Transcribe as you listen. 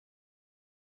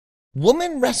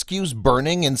Woman rescues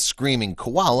burning and screaming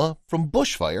koala from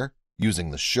bushfire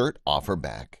using the shirt off her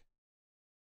back.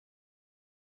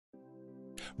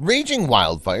 Raging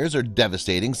wildfires are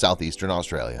devastating southeastern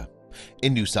Australia.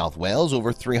 In New South Wales,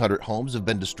 over 300 homes have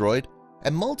been destroyed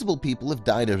and multiple people have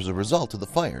died as a result of the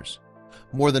fires.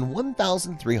 More than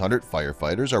 1,300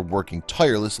 firefighters are working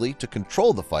tirelessly to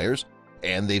control the fires,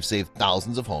 and they've saved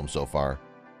thousands of homes so far.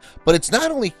 But it's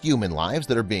not only human lives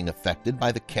that are being affected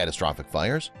by the catastrophic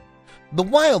fires. The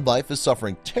wildlife is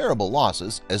suffering terrible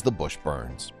losses as the bush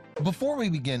burns. Before we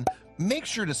begin, make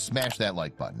sure to smash that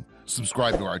like button,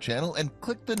 subscribe to our channel, and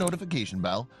click the notification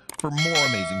bell for more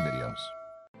amazing videos.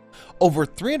 Over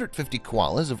 350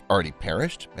 koalas have already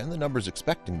perished, and the number is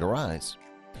expecting to rise.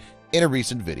 In a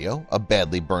recent video, a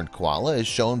badly burned koala is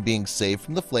shown being saved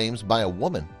from the flames by a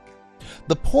woman.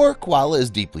 The poor koala is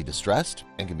deeply distressed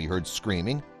and can be heard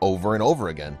screaming over and over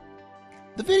again.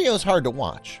 The video is hard to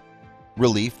watch.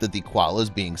 Relief that the koala is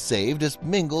being saved is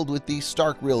mingled with the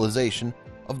stark realization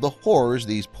of the horrors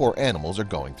these poor animals are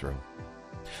going through.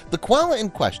 The koala in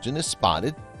question is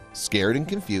spotted, scared and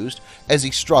confused as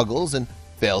he struggles and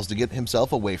fails to get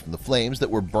himself away from the flames that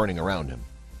were burning around him.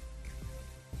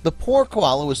 The poor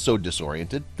koala was so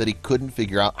disoriented that he couldn't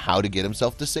figure out how to get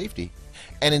himself to safety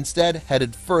and instead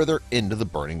headed further into the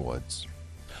burning woods.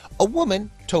 A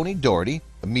woman, Tony Doherty,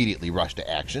 immediately rushed to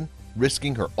action,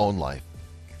 risking her own life.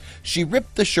 She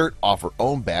ripped the shirt off her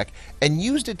own back and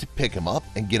used it to pick him up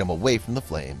and get him away from the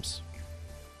flames.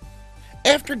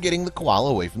 After getting the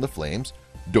koala away from the flames,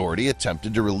 Doherty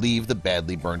attempted to relieve the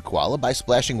badly burned koala by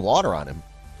splashing water on him.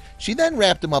 She then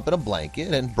wrapped him up in a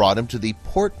blanket and brought him to the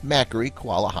Port Macquarie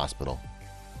Koala Hospital.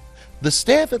 The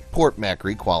staff at Port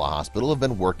Macquarie Koala Hospital have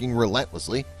been working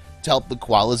relentlessly to help the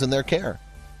koalas in their care.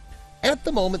 At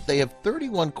the moment, they have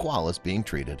 31 koalas being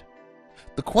treated.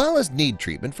 The koalas need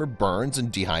treatment for burns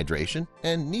and dehydration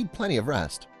and need plenty of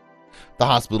rest. The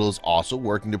hospital is also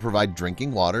working to provide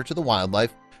drinking water to the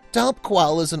wildlife to help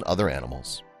koalas and other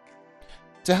animals.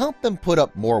 To help them put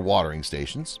up more watering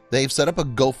stations, they've set up a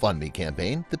GoFundMe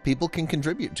campaign that people can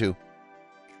contribute to.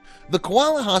 The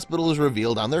Koala Hospital has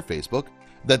revealed on their Facebook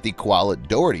that the koala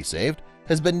Doherty saved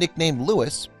has been nicknamed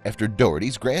Lewis after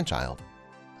Doherty's grandchild.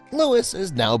 Lewis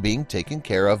is now being taken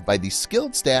care of by the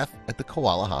skilled staff at the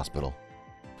Koala Hospital.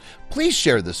 Please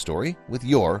share this story with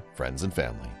your friends and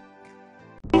family.